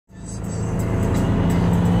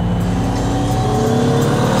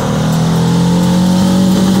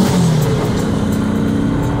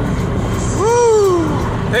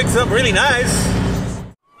picks up really nice.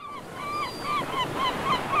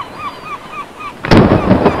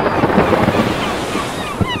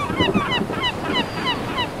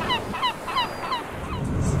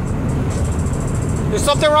 There's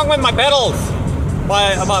something wrong with my pedals.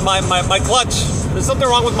 My clutch. There's something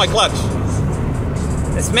wrong with my clutch.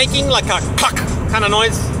 It's making like a cluck kind of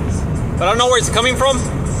noise, but I don't know where it's coming from.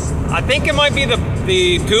 I think it might be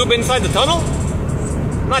the tube inside the tunnel.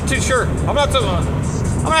 I'm not too sure. I'm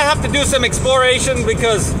gonna have to do some exploration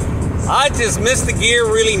because I just missed the gear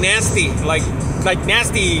really nasty, like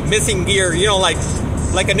nasty missing gear. You know, like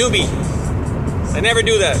a newbie. I never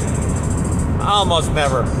do that. Almost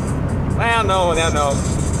never. Well, no.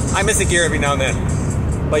 I miss a gear every now and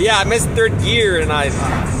then. But yeah, I missed third gear, and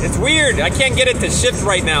it's weird. I can't get it to shift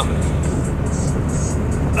right now.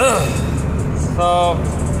 So,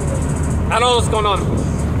 I don't know what's going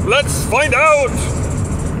on. Let's find out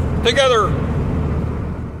together.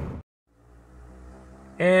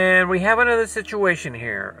 And we have another situation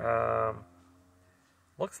here.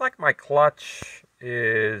 Looks like my clutch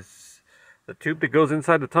is the tube that goes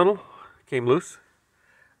inside the tunnel came loose.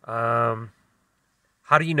 How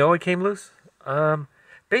do you know it came loose?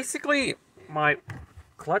 Basically, my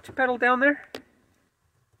clutch pedal down there,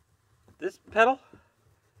 this pedal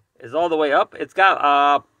is all the way up. It's got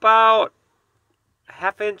about a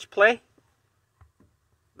half-inch play,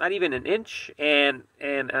 not even an inch, and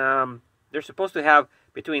they're supposed to have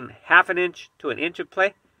between half an inch to an inch of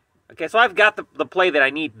play. Okay, so I've got the play that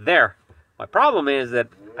I need there. My problem is that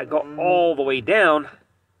I go all the way down,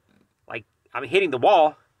 like I'm hitting the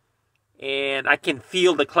wall, and I can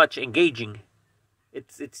feel the clutch engaging.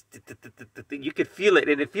 It's you could feel it,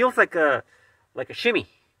 and it feels like a shimmy.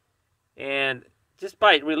 And just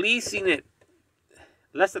by releasing it,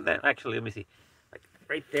 less than that, actually, let me see, like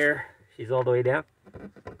right there, she's all the way down.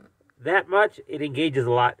 That much, it engages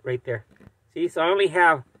a lot right there. See, so I only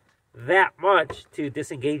have that much to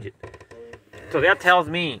disengage it. So that tells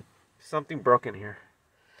me something broken here,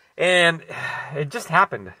 and it just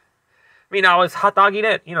happened. I mean, I was hot dogging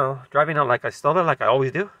it, you know, driving it like I stole it, like I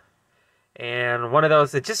always do. And one of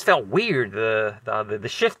those, it just felt weird. The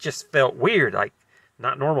shift just felt weird, like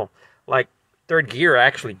not normal. Like third gear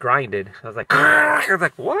actually grinded. I was like,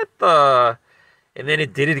 what the? And then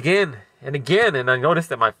it did it again and again, and I noticed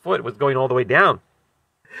that my foot was going all the way down.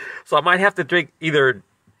 So I might have to either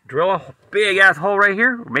drill a big ass hole right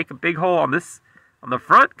here, or make a big hole on the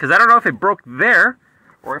front, because I don't know if it broke there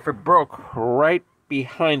or if it broke right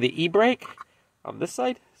behind the e-brake on this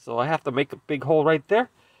side. So I have to make a big hole right there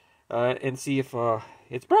and see if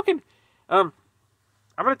it's broken. I'm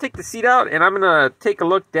gonna take the seat out, and I'm gonna take a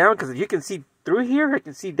look down, because if you can see through here, I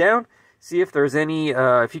can see down, see if there's any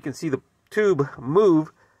if you can see the tube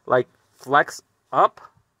move, like flex up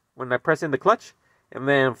when I press in the clutch, and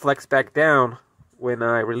then flex back down when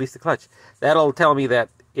I release the clutch. That'll tell me that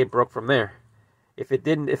it broke from there. If it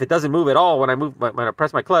doesn't move at all when I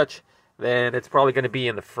press my clutch, then it's probably going to be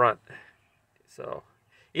in the front. So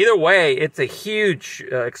either way, it's a huge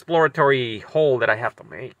exploratory hole that I have to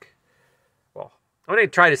make. Well, I'm going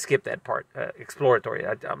to try to skip that part, exploratory.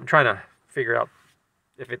 I'm trying to figure out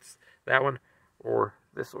if it's that one or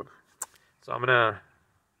this one. So I'm going to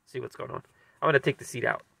see what's going on. I'm going to take the seat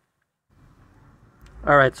out.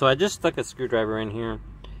 Alright, so I just stuck a screwdriver in here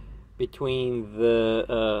between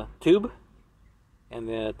the tube and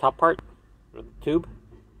the top part of the tube.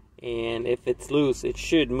 And if it's loose, it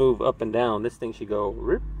should move up and down. This thing should go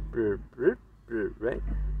right. So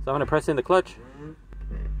I'm going to press in the clutch.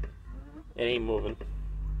 It ain't moving.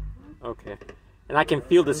 Okay. And I can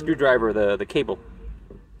feel the screwdriver, the cable,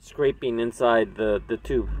 scraping inside the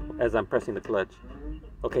tube as I'm pressing the clutch.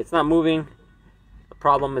 Okay, it's not moving. The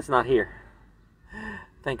problem is not here.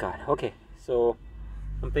 Thank God. Okay, so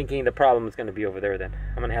I'm thinking the problem is going to be over there then.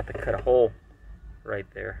 I'm going to have to cut a hole right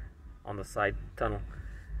there on the side tunnel.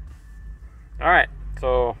 Alright,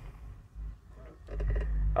 so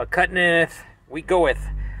cutting it, we go with.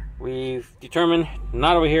 We've determined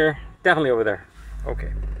not over here, definitely over there.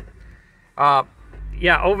 Okay.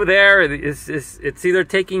 Yeah, over there it's either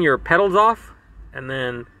taking your pedals off and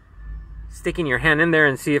then sticking your hand in there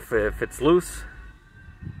and see if it's loose.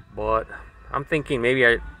 But I'm thinking maybe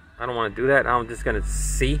I don't want to do that. I'm just going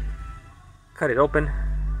to cut it open.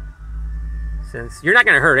 Since you're not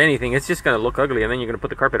going to hurt anything, it's just going to look ugly, and then you're going to put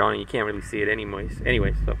the carpet on and you can't really see it anyways.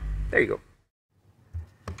 So there you go.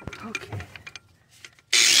 Okay.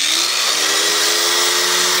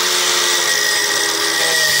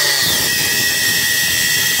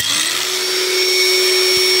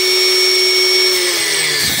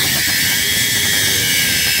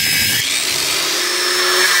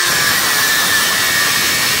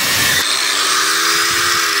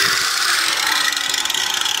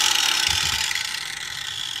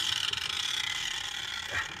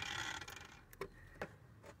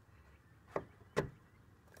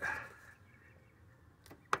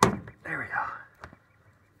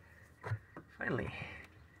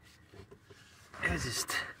 is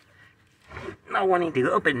just not wanting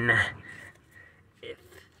to open.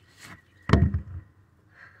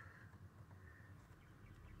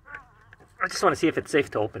 I just want to see if it's safe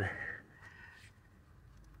to open.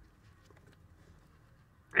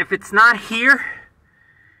 If it's not here,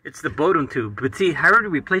 it's the bottom tube. But see, I already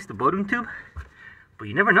replaced the bottom tube. But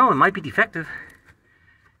you never know, it might be defective.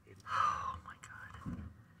 Oh my God.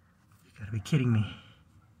 You gotta be kidding me.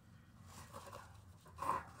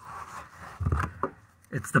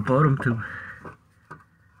 It's the bottom tube.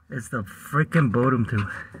 It's the freaking bottom tube.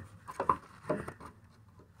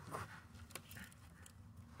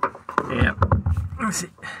 Yeah. Let's see.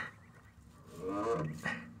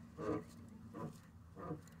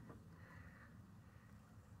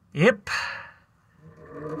 Yep.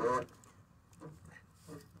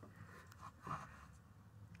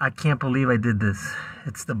 I can't believe I did this.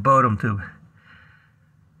 It's the bottom tube.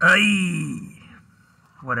 Ay.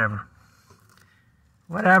 Whatever.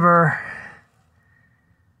 Whatever.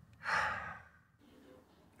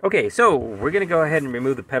 Okay, so we're gonna go ahead and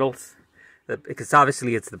remove the pedals, because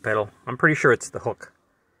obviously it's the pedal. I'm pretty sure it's the hook.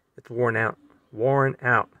 It's worn out. Worn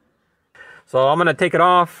out. So I'm gonna take it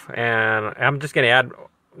off, and I'm just gonna add,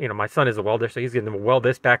 you know, my son is a welder, so he's gonna weld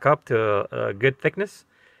this back up to a good thickness,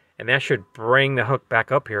 and that should bring the hook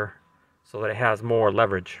back up here so that it has more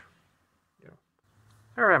leverage.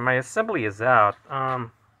 All right, my assembly is out.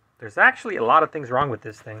 There's actually a lot of things wrong with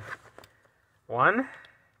this thing. One,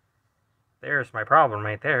 there's my problem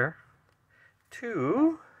right there.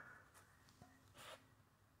 Two,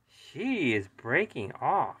 she is breaking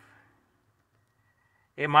off.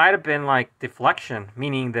 It might have been like deflection,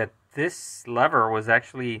 meaning that this lever was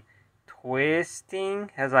actually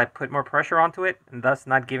twisting as I put more pressure onto it, and thus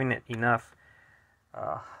not giving it enough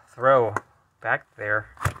throw back there,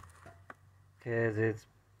 because it's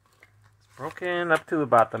broken up to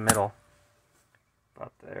about the middle,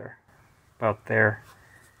 about there.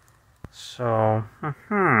 So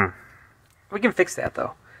we can fix that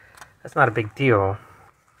though. That's not a big deal.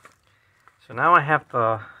 So now I have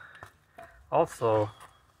to also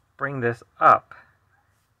bring this up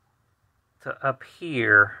to up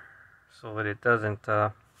here so that it doesn't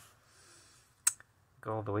go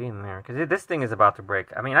all the way in there, because this thing is about to break.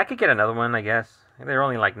 I mean, I could get another one, I guess. They're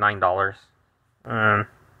only like $9.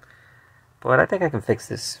 But I think I can fix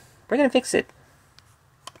this. We're gonna fix it.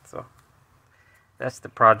 So that's the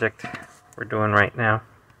project we're doing right now.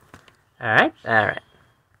 Alright? Alright.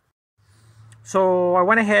 So I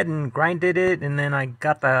went ahead and grinded it, and then I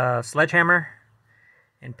got the sledgehammer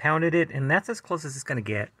and pounded it, and that's as close as it's gonna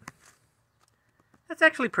get. That's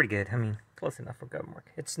actually pretty good. I mean, close enough for gun work.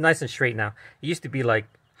 It's nice and straight now. It used to be like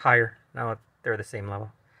higher. Now they're the same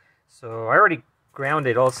level. So I already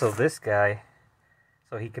grounded also this guy,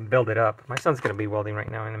 so he can build it up. My son's going to be welding right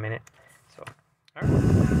now in a minute. So, all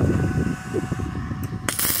right.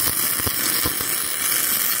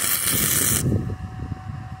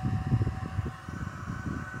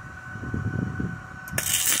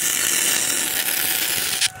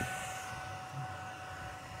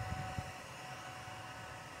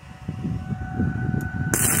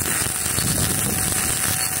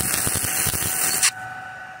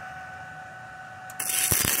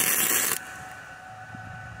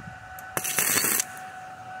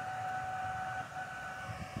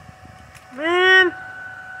 Man,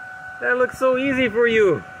 that looks so easy for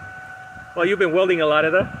you. Well, you've been welding a lot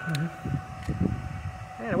of that.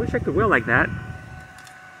 Man, I wish I could weld like that.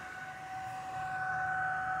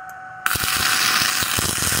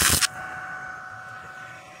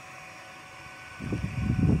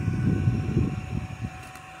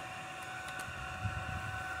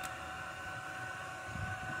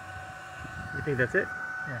 You think that's it?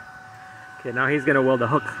 Yeah. Okay, now he's gonna weld a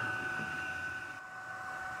hook.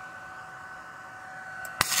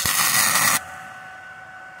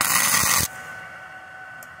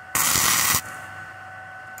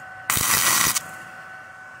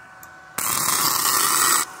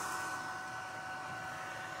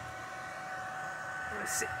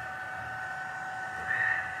 Let's see.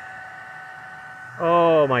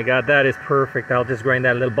 Oh my God, that is perfect. I'll just grind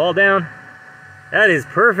that little ball down. That is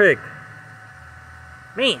perfect.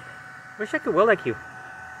 Man, wish I could weld like you.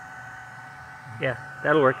 Yeah,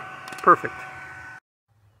 that'll work. Perfect.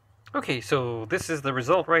 Okay, so this is the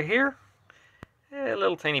result right here. A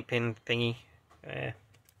little tiny pin thingy.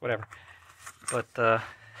 Whatever. But,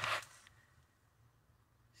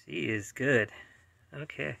 she is good.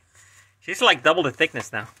 Okay. She's like double the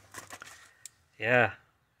thickness now. Yeah.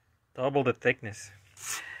 Double the thickness.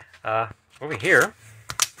 Over here,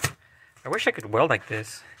 I wish I could weld like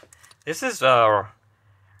this. This is,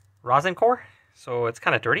 rosin core, so it's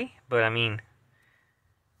kind of dirty, but I mean,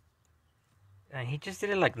 And he just did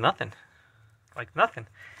it like nothing. Like nothing.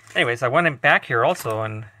 Anyways, I went in back here also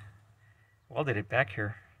and welded it back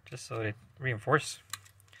here just so it reinforced.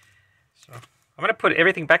 So I'm going to put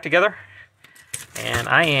everything back together. And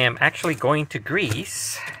I am actually going to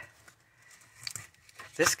grease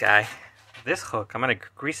this guy, this hook. I'm going to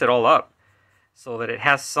grease it all up so that it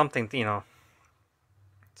has something, you know,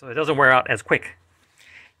 so it doesn't wear out as quick.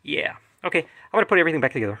 Yeah. Okay, I'm going to put everything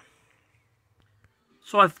back together.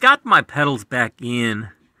 So I've got my pedals back in,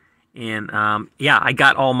 and yeah, I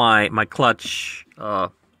got all my clutch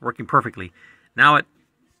working perfectly. Now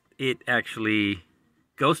it actually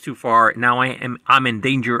goes too far. Now I'm in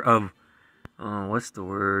danger of what's the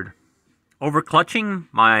word? Over clutching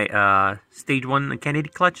my stage 1 Kennedy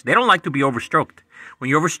clutch. They don't like to be overstroked. When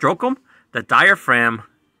you overstroke them, the diaphragm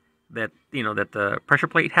that that the pressure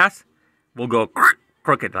plate has will go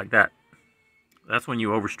crooked like that. That's when you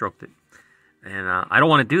overstroked it. And I don't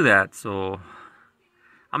want to do that, so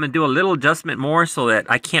I'm going to do a little adjustment more so that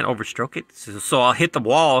I can't overstroke it. So I'll hit the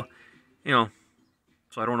wall, you know,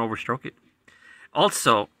 so I don't overstroke it.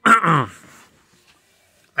 Also, my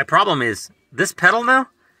problem is this pedal now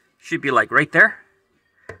should be like right there.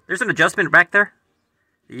 There's an adjustment back there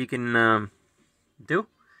that you can do,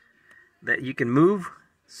 that you can move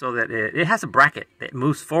so that it has a bracket that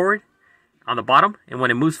moves forward on the bottom. And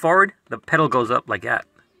when it moves forward, the pedal goes up like that.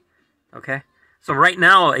 Okay? So right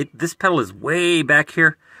now, this pedal is way back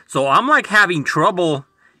here. So I'm like having trouble,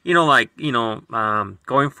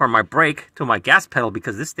 going from my brake to my gas pedal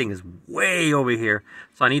because this thing is way over here.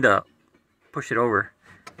 So I need to push it over.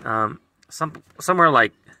 Somewhere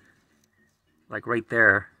like right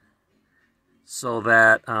there. So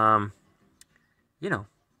that,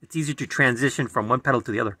 it's easier to transition from one pedal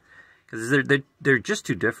to the other. Because they're just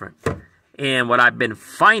too different. And what I've been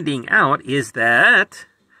finding out is that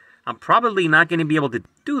I'm probably not going to be able to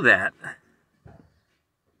do that.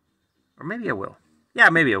 Or maybe I will. Yeah,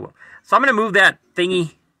 maybe I will. So I'm going to move that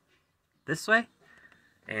thingy this way.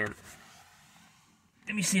 And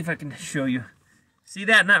let me see if I can show you. See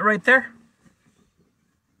that nut right there?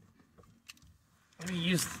 Let me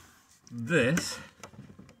use this.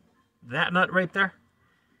 That nut right there.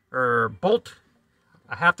 Or bolt.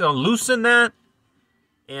 I have to loosen that.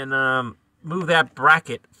 And move that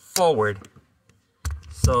bracket forward.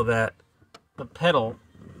 So that the pedal,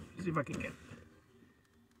 see if I can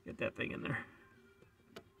get that thing in there.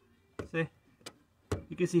 See?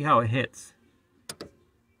 You can see how it hits.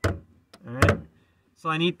 Alright? So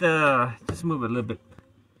I need to just move it a little bit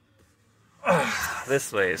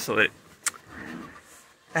this way so that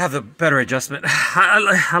I have a better adjustment.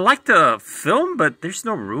 I like to film, but there's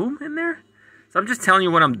no room in there. So I'm just telling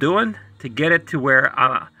you what I'm doing to get it to where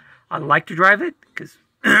I like to drive it. Because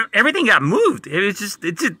everything got moved. It's just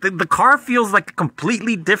the car feels like a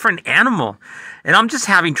completely different animal, and I'm just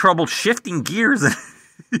having trouble shifting gears.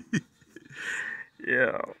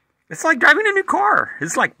 Yeah, it's like driving a new car.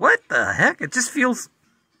 It's like, what the heck? It just feels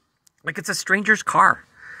like it's a stranger's car,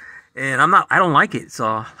 and I don't like it.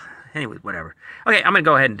 So, anyway, whatever. Okay, I'm gonna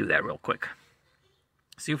go ahead and do that real quick.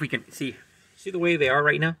 See if we can see the way they are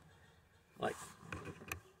right now. Like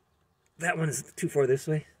that one's too far this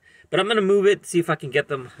way. But I'm going to move it, see if I can get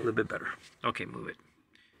them a little bit better. Okay, move it.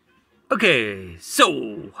 Okay,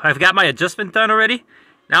 so I've got my adjustment done already.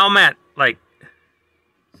 Now I'm at,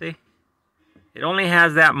 see? It only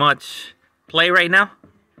has that much play right now,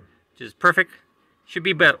 which is perfect. Should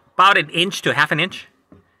be about an inch to half an inch.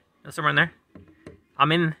 Somewhere in there.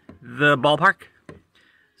 I'm in the ballpark.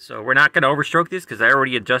 So we're not going to overstroke this because I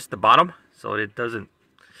already adjust the bottom so it doesn't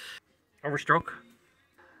overstroke.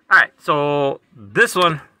 Alright, so this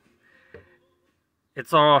one,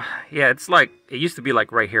 it's like, it used to be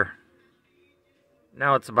like right here.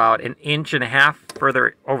 Now it's about an inch and a half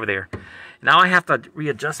further over there. Now I have to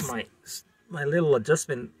readjust my little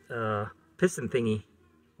adjustment piston thingy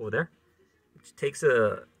over there. Which takes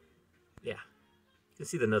you can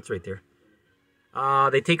see the nuts right there.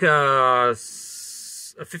 They take a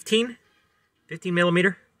 15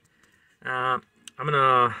 millimeter. I'm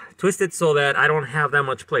gonna twist it so that I don't have that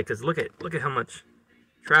much play. Because look at how much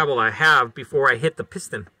travel I have before I hit the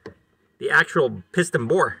piston, the actual piston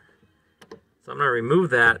bore. So I'm going to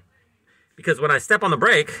remove that because when I step on the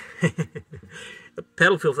brake, the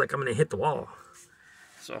pedal feels like I'm going to hit the wall.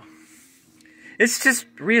 So it's just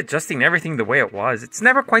readjusting everything the way it was. It's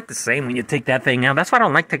never quite the same when you take that thing out. That's why I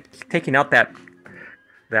don't like taking out that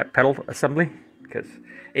pedal assembly, because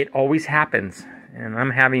it always happens, and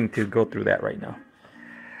I'm having to go through that right now.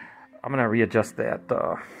 I'm going to readjust that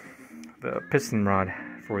the piston rod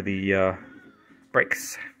for the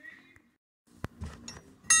brakes.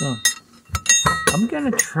 So I'm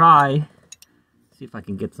gonna try See if I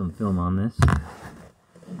can get some film on this.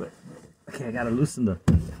 But okay, I gotta loosen the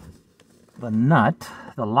nut,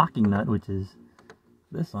 the locking nut, which is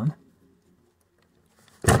this one.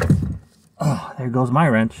 Oh, there goes my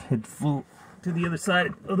wrench. It flew to the other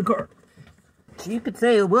side of the car. You could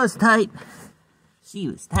say it was tight. She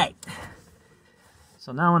was tight.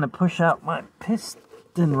 So now I'm gonna push out my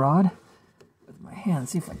piston rod with my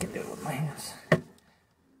hands. See if I can do it with my hands.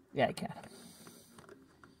 Yeah, I can.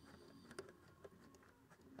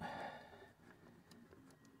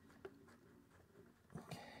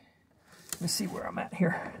 Okay. Let's see where I'm at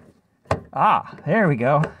here. Ah, there we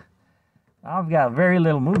go. I've got very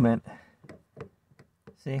little movement.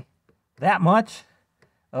 See, that much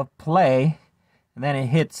of play, and then it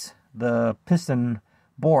hits the piston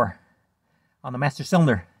bore on the master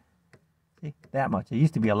cylinder. See, that much. It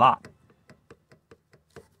used to be a lot.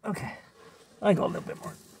 Okay, I go a little bit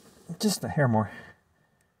more, just a hair more.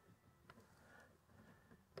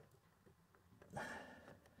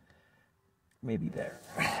 Maybe there.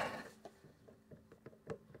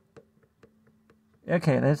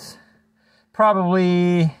 Okay, that's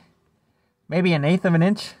probably maybe 1/8 of an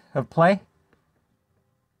inch of play.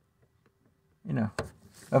 You know,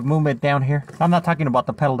 of movement down here. I'm not talking about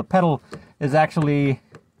the pedal. The pedal is actually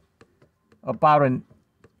about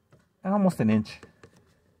almost an inch.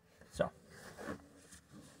 So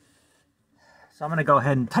I'm gonna go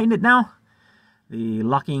ahead and tighten it now, the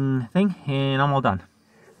locking thing, and I'm all done.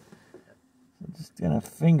 I'm just gonna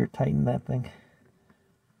finger tighten that thing.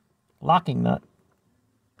 Locking nut.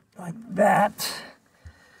 Like that.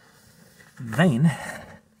 Then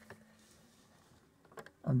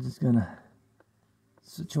I'm just gonna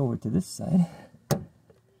switch over to this side.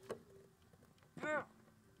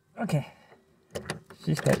 Okay.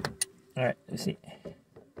 She's good. Alright, let's see.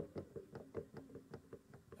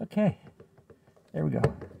 Okay. There we go.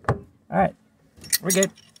 Alright. We're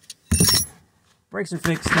good. Brakes are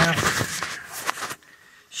fixed now.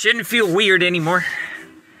 Shouldn't feel weird anymore.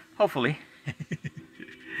 Hopefully.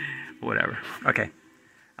 Whatever. Okay.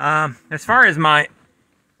 As far as my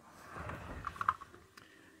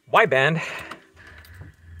wideband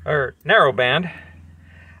or narrow band,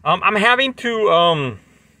 I'm having to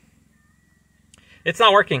it's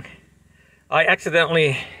not working. I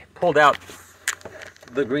accidentally pulled out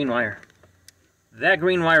the green wire. That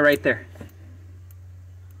green wire right there.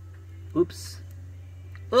 Oops.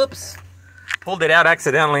 Oops. Pulled it out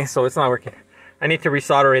accidentally, so it's not working. I need to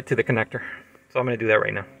resolder it to the connector. So I'm going to do that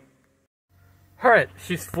right now. Alright,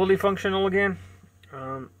 she's fully functional again.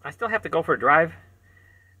 I still have to go for a drive.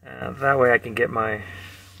 That way I can get my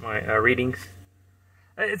readings.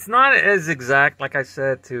 It's not as exact, like I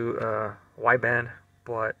said, to wideband,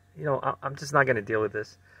 but you know, I'm just not going to deal with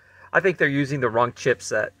this. I think they're using the wrong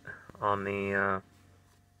chipset on the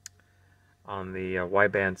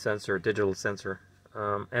wideband sensor, digital sensor.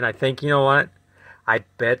 And I think, you know what? I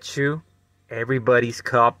bet you everybody's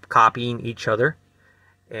copying each other,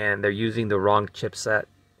 and they're using the wrong chipset.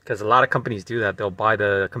 Because a lot of companies do that. They'll buy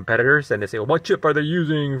the competitors and they say, well, what chip are they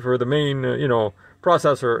using for the main, you know,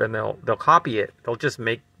 processor? And they'll copy it. They'll just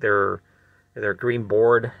make their green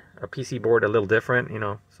board, a PC board, a little different, you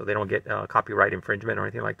know, so they don't get copyright infringement or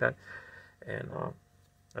anything like that. And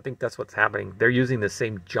I think that's what's happening. They're using the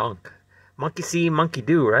same junk. Monkey see, monkey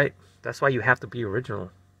do, right? That's why you have to be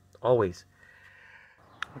original, always.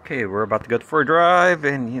 Okay, we're about to go for a drive,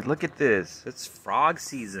 and look at this. It's frog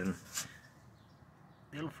season.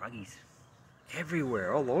 Little froggies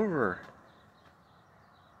everywhere, all over.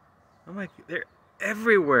 Oh my, they're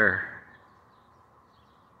everywhere.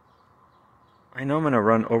 I know I'm gonna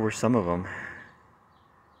run over some of them,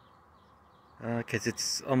 because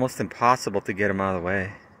it's almost impossible to get them out of the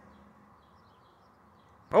way.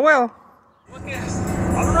 Oh well. Look at,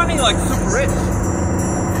 I'm running like super rich.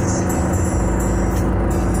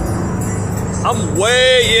 I'm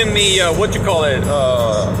way in the, what you call it,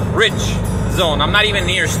 rich zone. I'm not even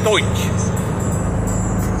near stoich.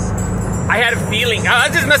 I had a feeling, I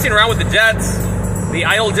was just messing around with the jets, the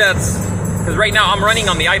idle jets, because right now I'm running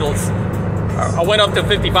on the idles. I went up to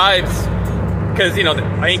 55s, because, you know,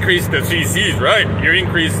 I increased the CCs, right? You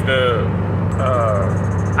increase the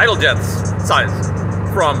idle jets size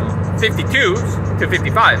from 52s to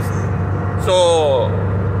 55s. So,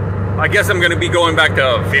 I guess I'm going to be going back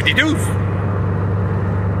to 52s.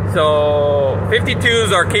 So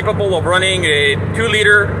 52s are capable of running a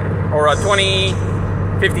 2-liter or a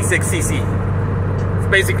 2056 cc. It's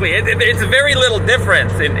basically, it's a very little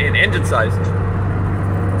difference in engine size.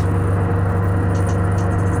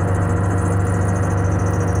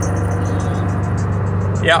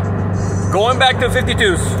 Yeah, going back to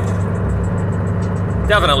 52s.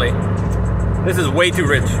 Definitely. This is way too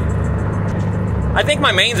rich. I think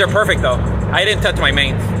my mains are perfect though. I didn't touch my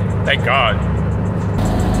mains. Thank God.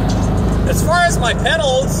 As far as my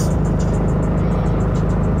pedals,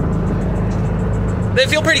 they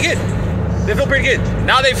feel pretty good. They feel pretty good.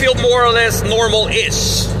 Now they feel more or less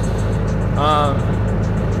normal-ish.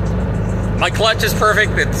 My clutch is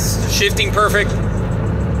perfect. It's shifting perfect.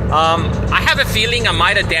 I have a feeling I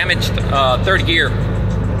might have damaged third gear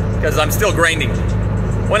because I'm still grinding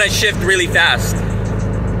when I shift really fast.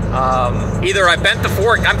 Either I bent the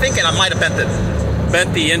fork. I'm thinking I might have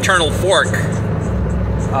bent the internal fork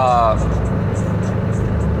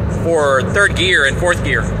for third gear and fourth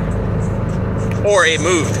gear, or it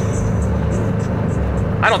moved.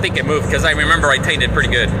 I don't think it moved because I remember I tightened it pretty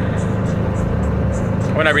good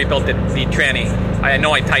when I rebuilt it, the tranny. I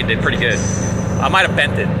know I tightened it pretty good. I might have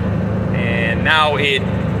bent it, and now it's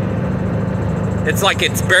like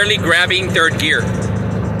it's barely grabbing third gear.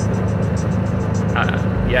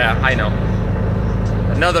 Yeah, I know.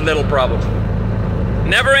 Another little problem.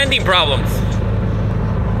 Never-ending problems.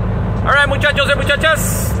 All right, muchachos and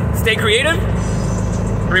muchachas, stay creative.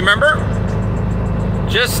 Remember,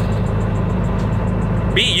 just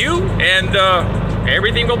be you, and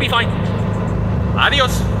everything will be fine.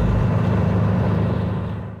 Adios.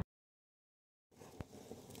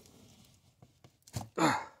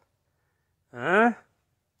 Huh?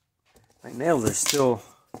 My nails are still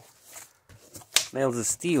nails of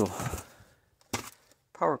steel.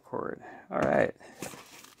 Power cord. All right.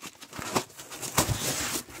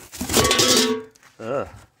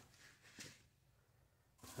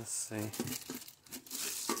 Let's see.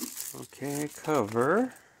 Okay,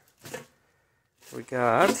 cover. We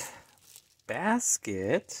got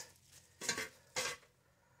basket.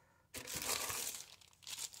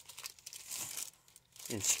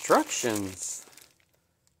 Instructions.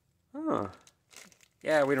 Huh.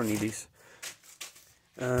 Yeah, we don't need these.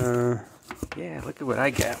 Yeah, look at what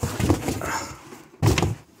I got.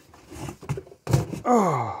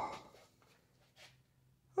 Oh.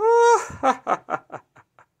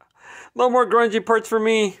 No more grungy parts for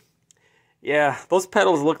me. Yeah, those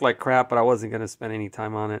pedals look like crap, but I wasn't going to spend any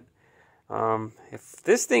time on it. If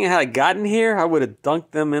this thing had gotten here, I would have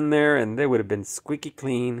dunked them in there and they would have been squeaky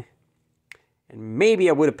clean. And maybe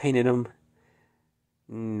I would have painted them.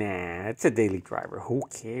 Nah, it's a daily driver. Who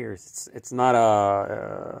cares? It's not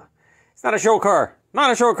a show car.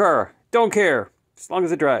 Not a show car. Don't care. As long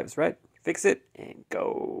as it drives, right? Fix it and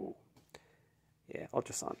go. Yeah,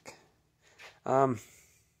 ultrasonic. I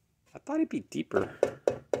thought it'd be deeper.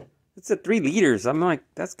 It's a 3 liters. I'm like,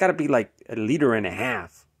 that's got to be like 1.5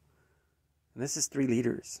 liters. And this is 3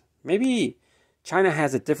 liters. Maybe China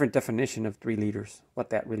has a different definition of 3 liters. What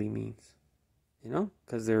that really means. You know,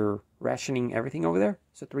 because they're rationing everything over there.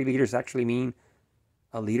 So 3 liters actually mean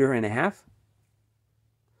 1.5 liters.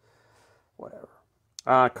 Whatever.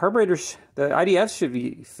 Carburetors, the IDFs should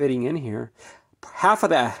be fitting in here. Half of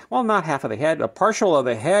the, well, not half of the head, a partial of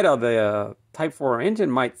the head of the Type 4 engine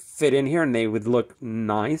might fit in here and they would look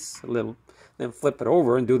nice. A little, then flip it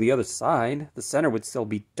over and do the other side. The center would still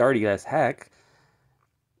be dirty as heck.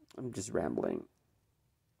 I'm just rambling.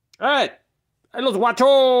 All right. Hey, los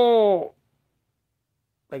guacho!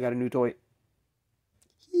 I got a new toy.